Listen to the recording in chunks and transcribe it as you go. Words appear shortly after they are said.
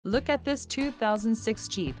Look at this 2006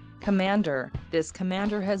 Jeep Commander. This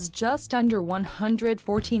Commander has just under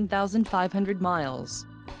 114,500 miles.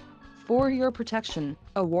 For your protection,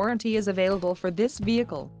 a warranty is available for this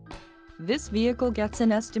vehicle. This vehicle gets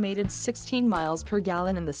an estimated 16 miles per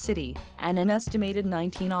gallon in the city, and an estimated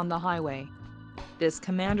 19 on the highway. This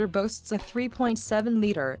Commander boasts a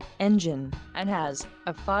 3.7-liter engine, and has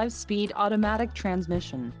a 5-speed automatic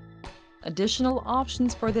transmission. Additional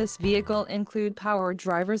options for this vehicle include power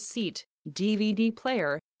driver's seat, DVD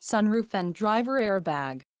player, sunroof and driver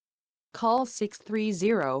airbag. Call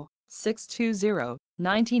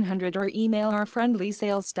 630-620-1900 or email our friendly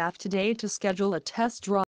sales staff today to schedule a test drive.